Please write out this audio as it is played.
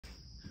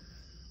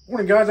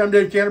Morning guys, I'm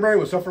Dave Canterbury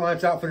with Suffer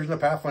Alliance Outfitters in the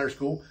Pathfinder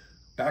School.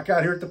 Back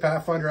out here at the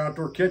Pathfinder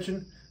Outdoor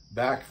Kitchen,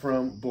 back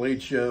from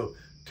Blade Show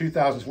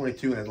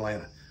 2022 in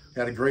Atlanta.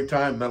 Had a great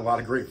time, met a lot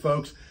of great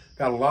folks.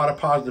 Got a lot of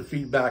positive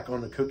feedback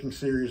on the cooking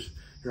series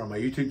here on my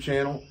YouTube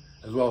channel,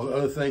 as well as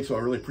other things, so I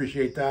really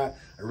appreciate that.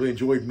 I really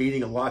enjoyed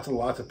meeting lots and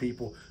lots of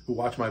people who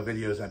watch my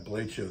videos at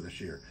Blade Show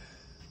this year.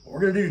 What we're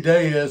gonna do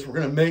today is we're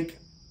gonna make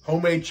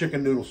homemade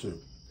chicken noodle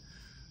soup.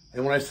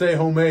 And when I say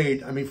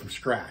homemade, I mean from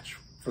scratch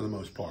for the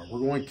most part. We're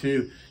going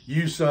to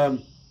use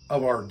some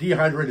of our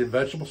dehydrated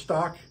vegetable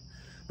stock,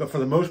 but for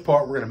the most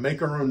part, we're gonna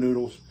make our own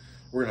noodles.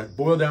 We're gonna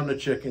boil down the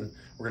chicken.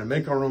 We're gonna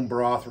make our own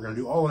broth. We're gonna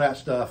do all of that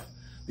stuff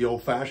the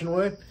old-fashioned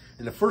way.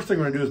 And the first thing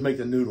we're gonna do is make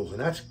the noodles.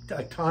 And that's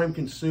a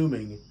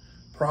time-consuming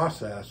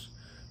process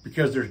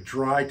because there's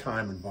dry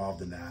time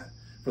involved in that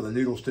for the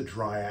noodles to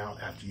dry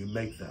out after you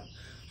make them.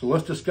 So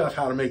let's discuss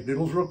how to make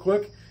noodles real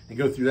quick and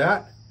go through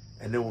that,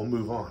 and then we'll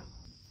move on.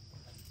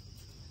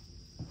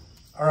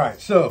 All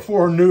right, so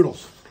for our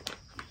noodles,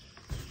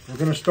 we're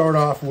gonna start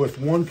off with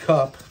 1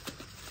 cup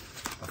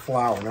of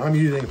flour. Now I'm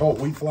using whole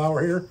wheat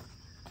flour here.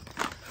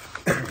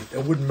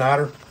 It wouldn't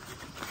matter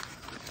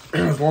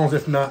as long as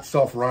it's not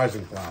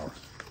self-rising flour.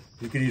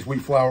 You could use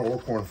wheat flour or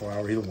corn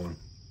flour, either one.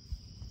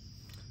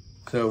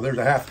 So there's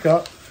a 1/2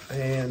 cup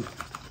and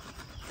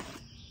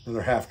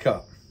another 1/2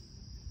 cup.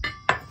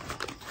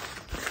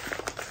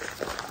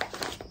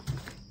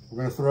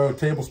 We're gonna throw a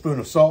tablespoon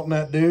of salt in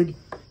that dude.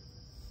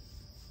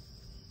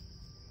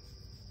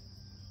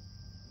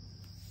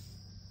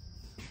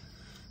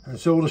 And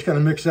so we'll just kind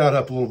of mix that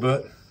up a little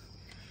bit.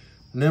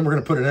 And then we're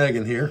gonna put an egg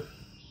in here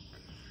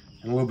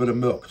and a little bit of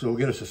milk. So we'll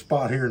get us a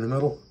spot here in the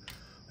middle.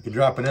 We can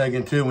drop an egg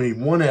in too. We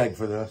need 1 egg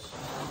for this.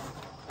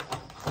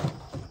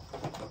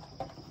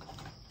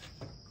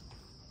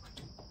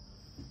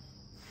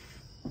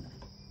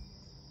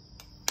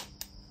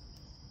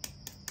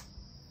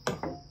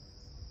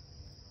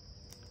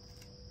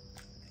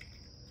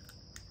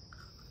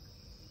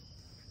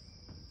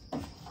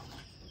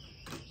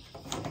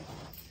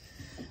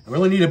 I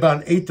really need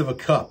about 1/8 of a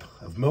cup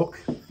of milk.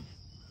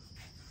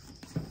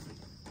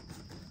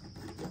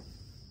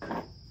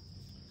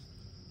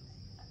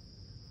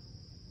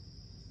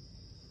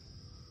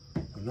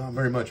 Not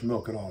very much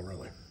milk at all,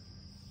 really.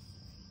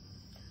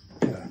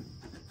 Okay.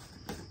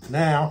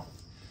 Now,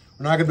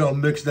 we're not gonna be able to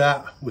mix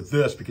that with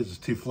this because it's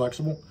too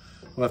flexible.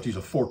 We'll have to use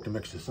a fork to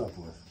mix this up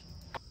with.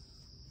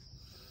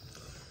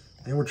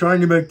 And we're trying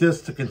to make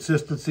this the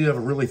consistency of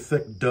a really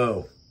thick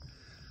dough.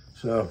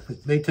 So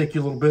it may take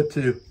you a little bit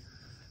to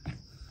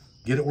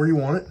get it where you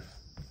want it.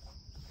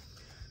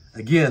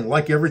 Again,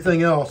 like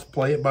everything else,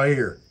 play it by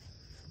ear.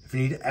 If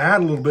you need to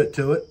add a little bit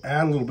to it,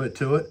 add a little bit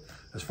to it.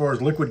 As far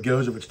as liquid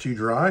goes, if it's too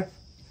dry.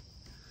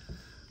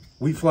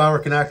 Wheat flour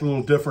can act a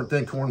little different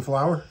than corn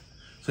flour,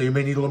 so you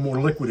may need a little more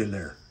liquid in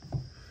there.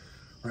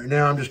 Right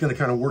now, I'm just gonna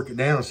kind of work it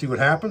down and see what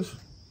happens,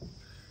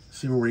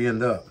 see where we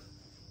end up.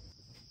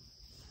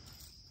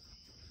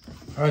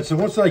 All right, so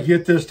once I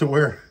get this to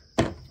where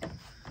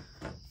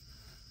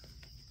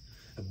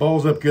it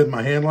balls up good in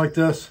my hand like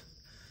this,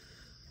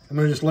 I'm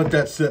gonna just let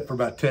that sit for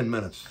about 10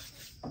 minutes.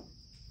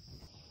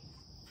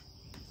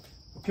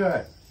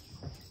 Okay.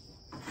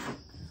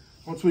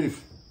 Once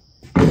we've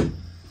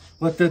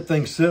let that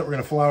thing sit, we're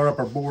gonna flour up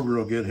our board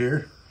real good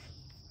here.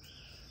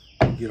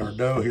 Get our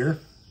dough here.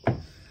 And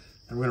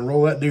we're gonna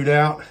roll that dude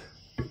out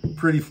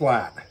pretty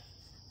flat.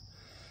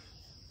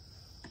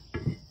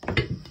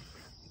 Get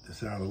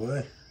this out of the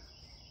way.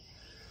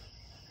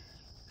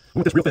 We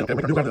want this real thin, okay?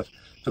 We're gonna do it like this.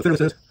 So the thinner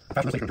this is, the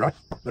faster this thing's gonna dry,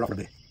 the better off we're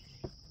gonna be.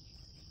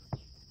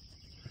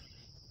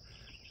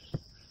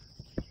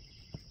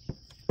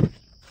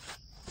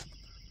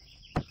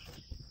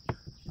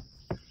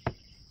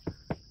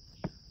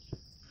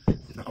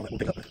 We'll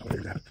pick up this.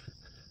 Pretty good.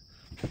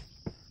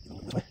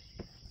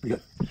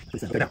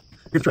 Okay, now,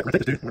 here's the trick. We're gonna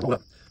take this dude, we're gonna roll it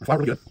up. We're gonna flour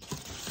really good.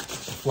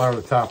 Flour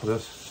the top of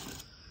this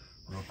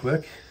real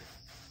quick.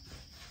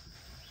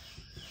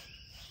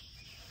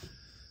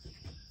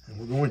 And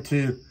we're going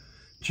to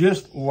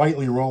just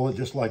lightly roll it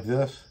just like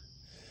this.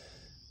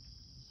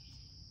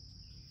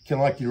 Kind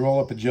of like you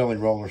roll up a jelly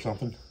roll or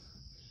something.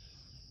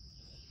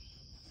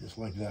 Just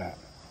like that.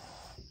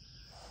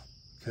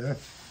 Okay.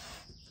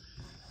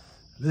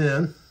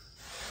 Then,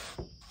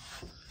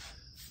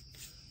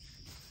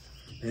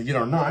 and get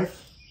our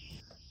knife.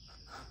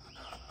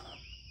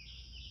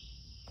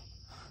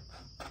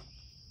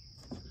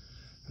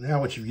 Now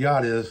what you've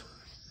got is,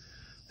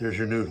 there's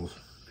your noodles,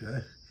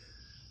 okay?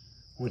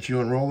 Once you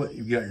unroll it,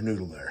 you've got your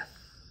noodle there.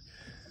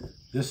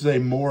 This is a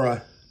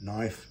Mora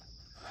knife.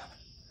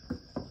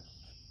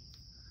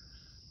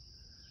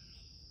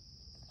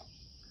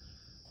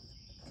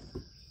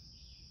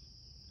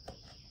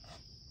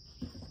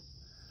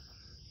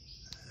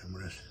 And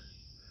we're just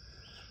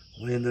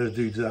laying those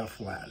dudes out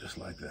flat, just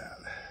like that.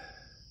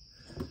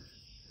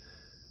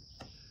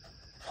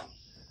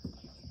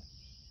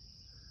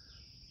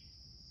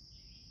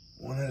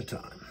 One at a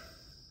time.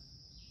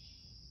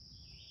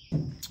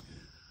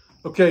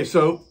 Okay,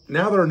 so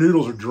now that our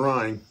noodles are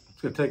drying,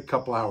 it's gonna take a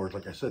couple hours,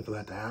 like I said, for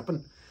that to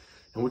happen.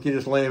 And we can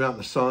just lay them out in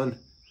the sun,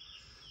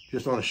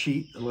 just on a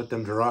sheet, and let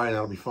them dry, and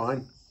that'll be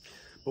fine.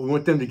 But we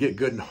want them to get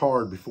good and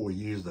hard before we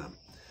use them.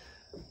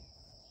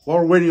 While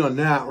we're waiting on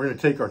that, we're gonna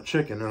take our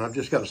chicken, and I've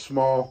just got a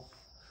small,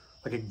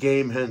 like a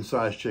game hen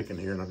sized chicken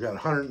here, and I've got a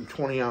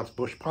 120 ounce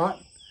bush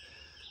pot.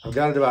 I've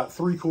got it about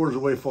 3/4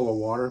 away full of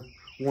water.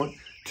 We want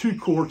 2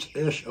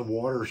 quarts-ish of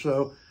water or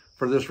so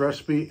for this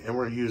recipe, and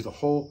we're gonna use the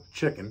whole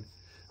chicken, and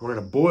we're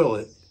gonna boil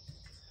it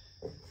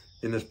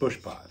in this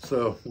bush pot.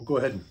 So we'll go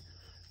ahead and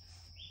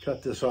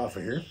cut this off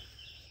of here.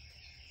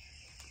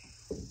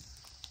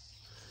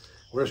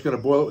 We're just gonna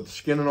boil it with the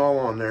skin and all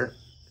on there.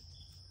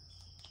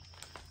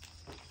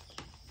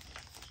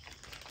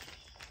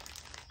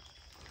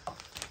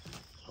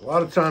 A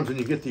lot of times when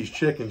you get these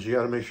chickens, you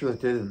gotta make sure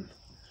that they didn't,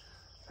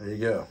 there you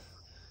go.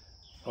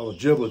 All the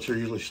giblets are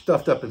usually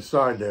stuffed up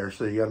inside there,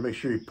 so you gotta make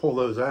sure you pull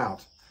those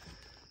out.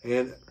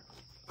 And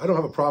I don't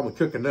have a problem with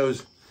cooking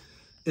those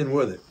in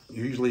with it.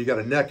 Usually you got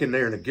a neck in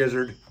there and a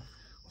gizzard.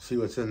 We'll see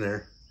what's in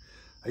there.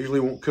 I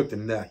usually won't cook the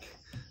neck,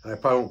 and I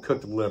probably won't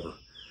cook the liver.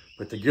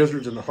 But the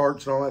gizzards and the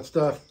hearts and all that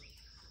stuff,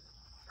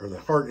 or the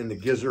heart and the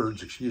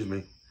gizzards, excuse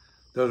me,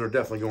 those are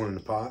definitely going in the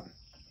pot.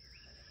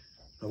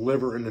 The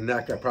liver and the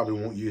neck I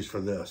probably won't use for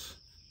this.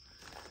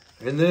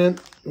 And then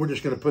we're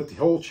just gonna put the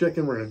whole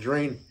chicken, we're gonna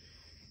drain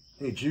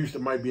any juice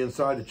that might be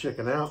inside the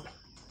chicken out.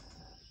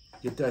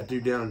 Get that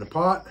dude down in the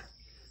pot.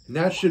 And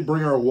that should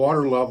bring our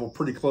water level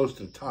pretty close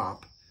to the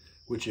top,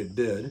 which it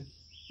did.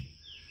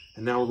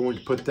 And now we're going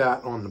to put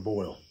that on the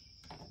boil.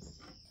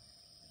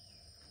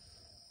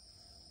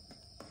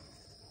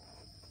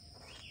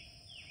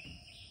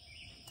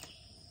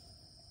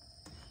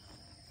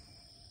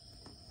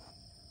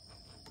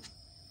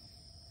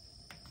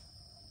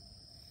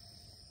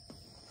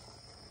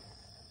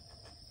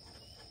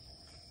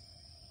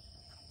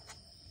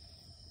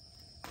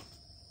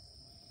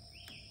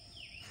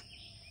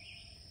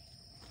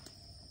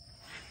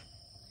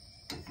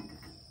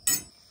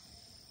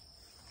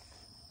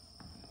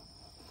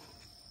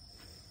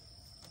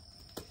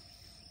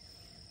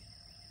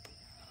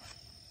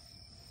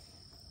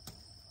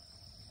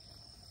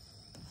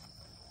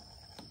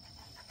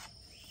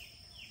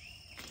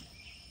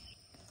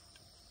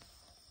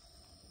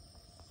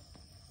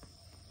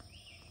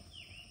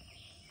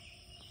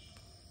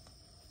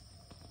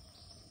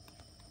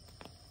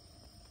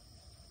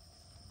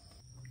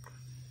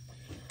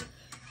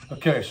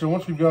 Okay, so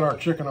once we've got our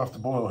chicken off the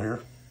boil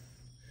here,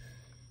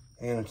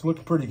 and it's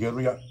looking pretty good,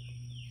 we got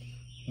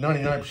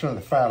 99% of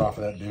the fat off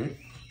of that dude.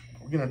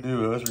 What we're gonna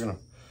do is we're gonna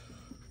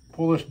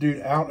pull this dude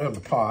out of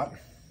the pot.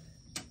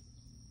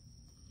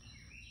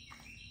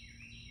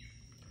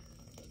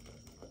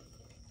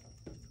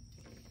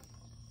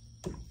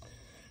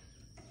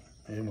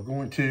 And we're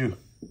going to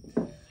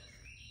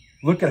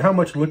look at how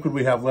much liquid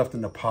we have left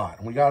in the pot.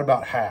 And we got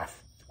about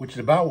half, which is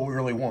about what we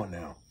really want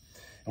now.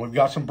 And we've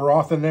got some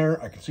broth in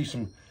there. I can see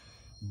some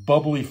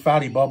bubbly,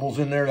 fatty bubbles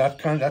in there.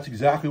 That's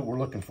exactly what we're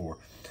looking for.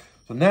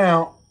 So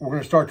now we're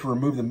going to start to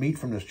remove the meat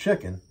from this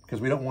chicken because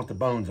we don't want the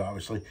bones,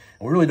 obviously. And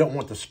we really don't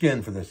want the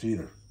skin for this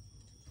either.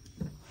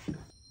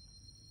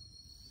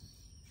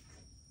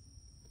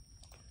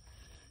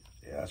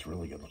 Yeah, that's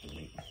really good looking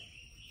meat.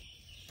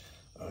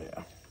 Oh,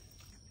 yeah.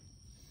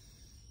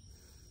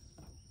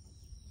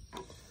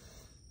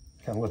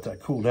 Kind of let that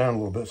cool down a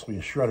little bit so we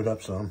can shred it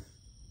up some.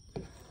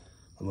 A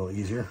little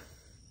easier.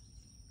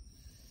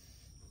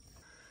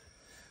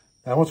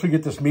 Now, once we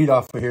get this meat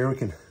off of here, we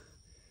can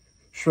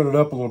shred it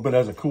up a little bit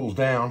as it cools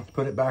down.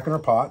 Put it back in our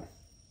pot.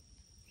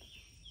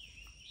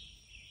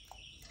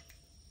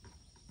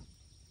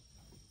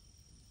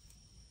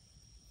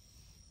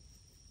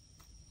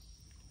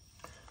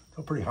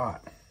 Still pretty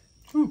hot.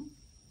 Whew.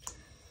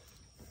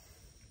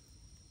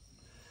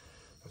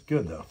 That's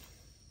good, though.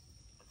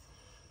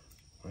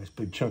 Nice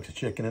big chunks of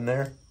chicken in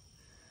there.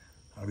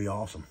 That'll be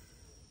awesome.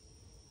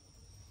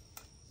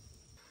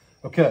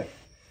 Okay,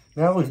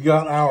 now we've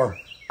got our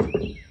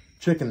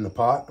chicken in the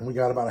pot, and we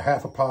got about a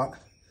half a pot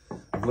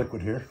of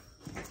liquid here.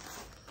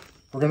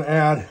 We're gonna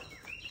add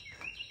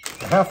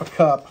a half a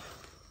cup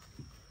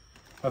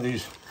of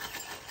these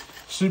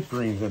soup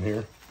greens in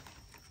here.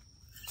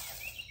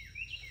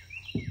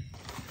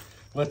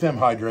 Let them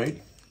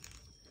hydrate.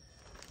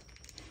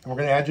 And we're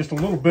gonna add just a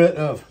little bit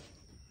of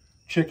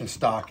chicken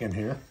stock in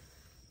here.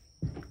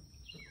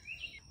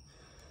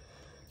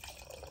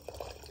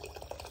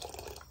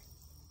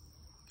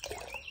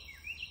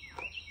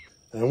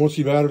 And once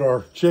you've added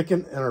our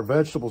chicken and our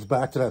vegetables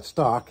back to that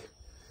stock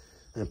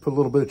and put a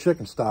little bit of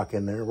chicken stock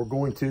in there, we're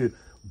going to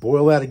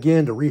boil that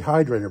again to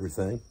rehydrate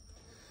everything.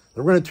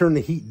 Then we're going to turn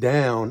the heat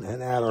down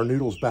and add our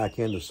noodles back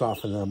in to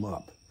soften them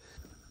up.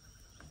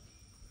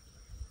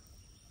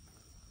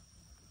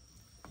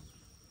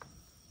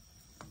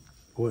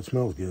 Boy, it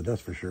smells good,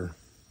 that's for sure.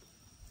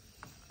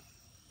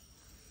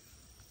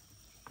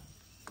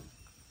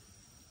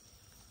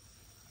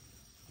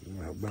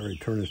 I'll better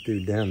turn this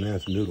dude down and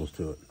add some noodles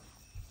to it.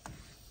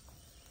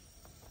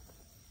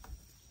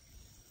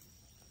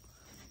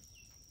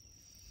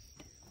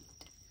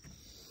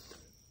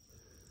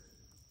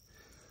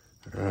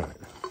 All right,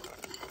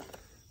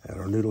 add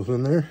our noodles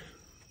in there.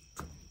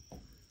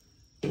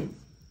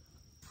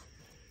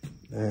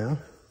 Now,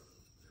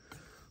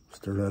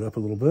 stir that up a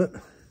little bit.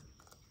 And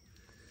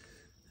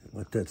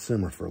let that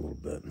simmer for a little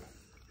bit.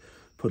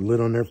 Put a lid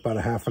on there for about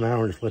a half an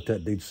hour and just let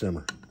that dude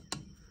simmer.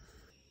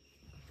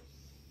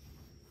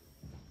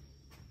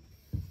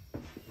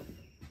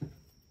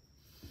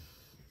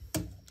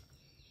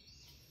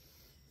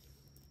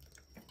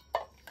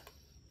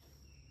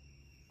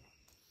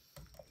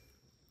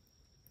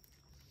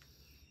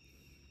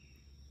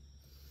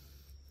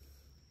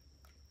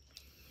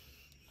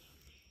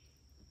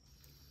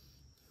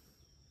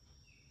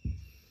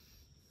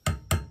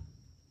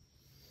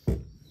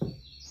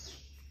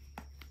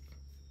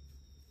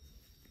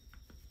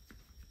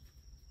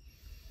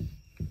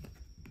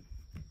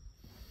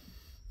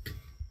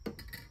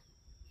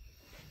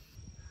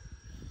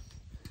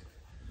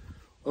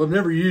 Well, I've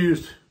never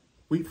used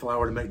wheat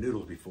flour to make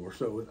noodles before,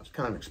 so that's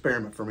kind of an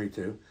experiment for me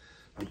too.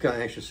 I'm kind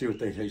of anxious to see what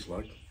they taste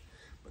like.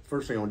 But the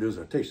first thing I want to do is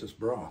I taste this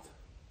broth.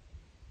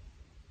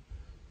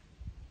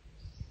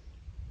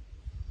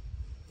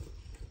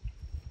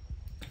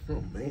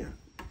 Oh man,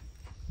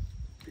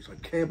 tastes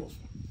like Campbell's.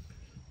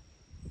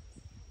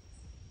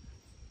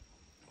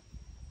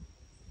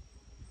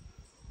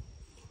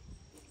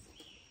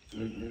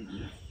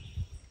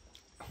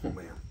 Oh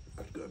man,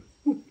 that's good.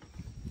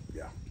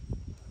 Yeah.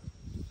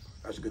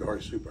 That's a good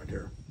hearty soup right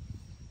there.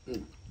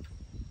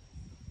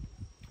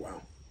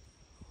 Wow.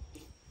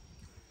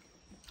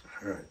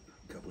 All right,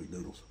 a couple of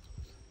noodles.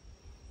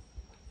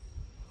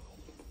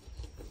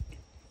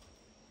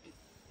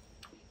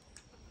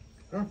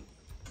 Huh?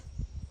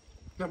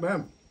 Not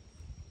bad.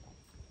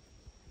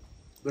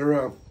 They're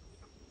a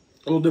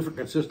little different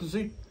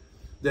consistency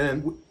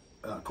than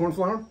corn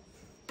flour,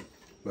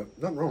 but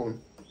nothing wrong with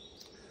them.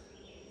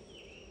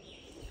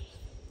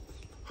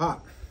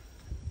 Hot.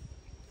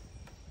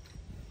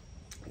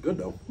 Good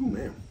though. Oh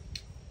man.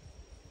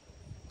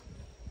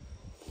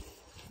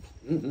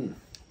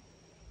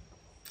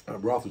 That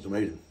broth is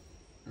amazing.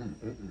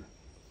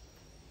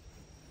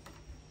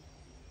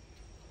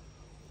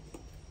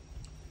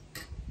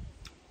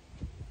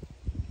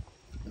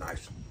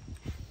 Nice.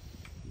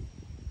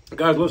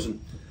 Guys, listen,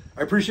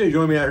 I appreciate you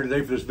joining me out here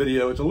today for this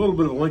video. It's a little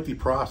bit of a lengthy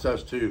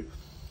process to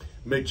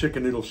make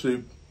chicken noodle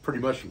soup pretty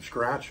much from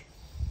scratch,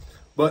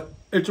 but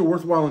it's a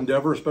worthwhile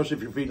endeavor, especially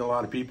if you're feeding a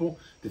lot of people,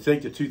 to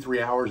take the 2-3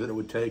 hours that it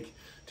would take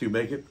to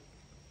make it.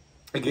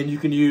 Again, you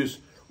can use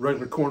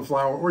regular corn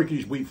flour or you can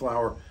use wheat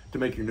flour to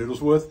make your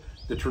noodles with.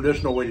 The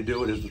traditional way to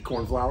do it is with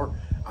corn flour.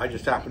 I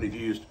just happened to have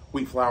used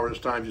wheat flour this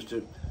time just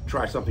to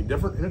try something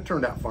different, and it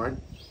turned out fine.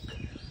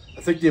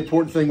 I think the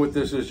important thing with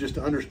this is just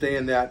to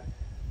understand that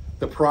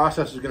the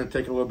process is going to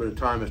take a little bit of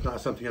time. It's not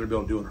something you're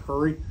going to be able to do in a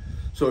hurry.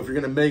 So if you're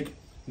going to make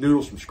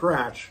noodles from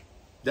scratch,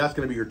 that's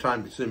going to be your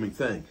time-consuming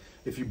thing.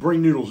 If you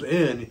bring noodles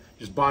in,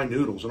 just buy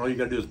noodles, and all you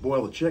got to do is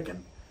boil the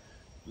chicken,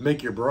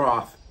 make your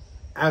broth,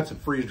 add some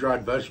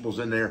freeze-dried vegetables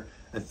in there,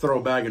 and throw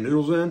a bag of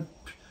noodles in,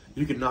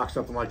 you can knock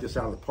something like this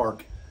out of the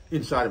park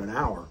inside of an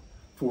hour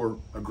for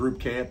a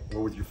group camp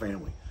or with your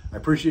family. I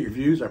appreciate your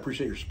views. I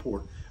appreciate your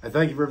support. I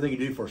thank you for everything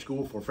you do for our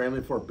school, for our family,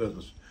 and for our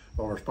business.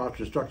 For our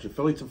sponsors, instructors,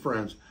 affiliates, and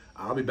friends.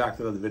 I'll be back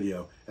with another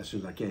video as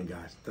soon as I can,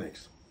 guys.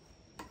 Thanks.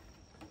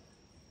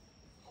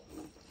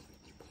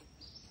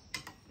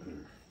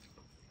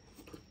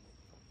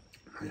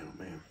 Man,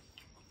 oh man.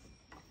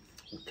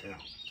 Okay.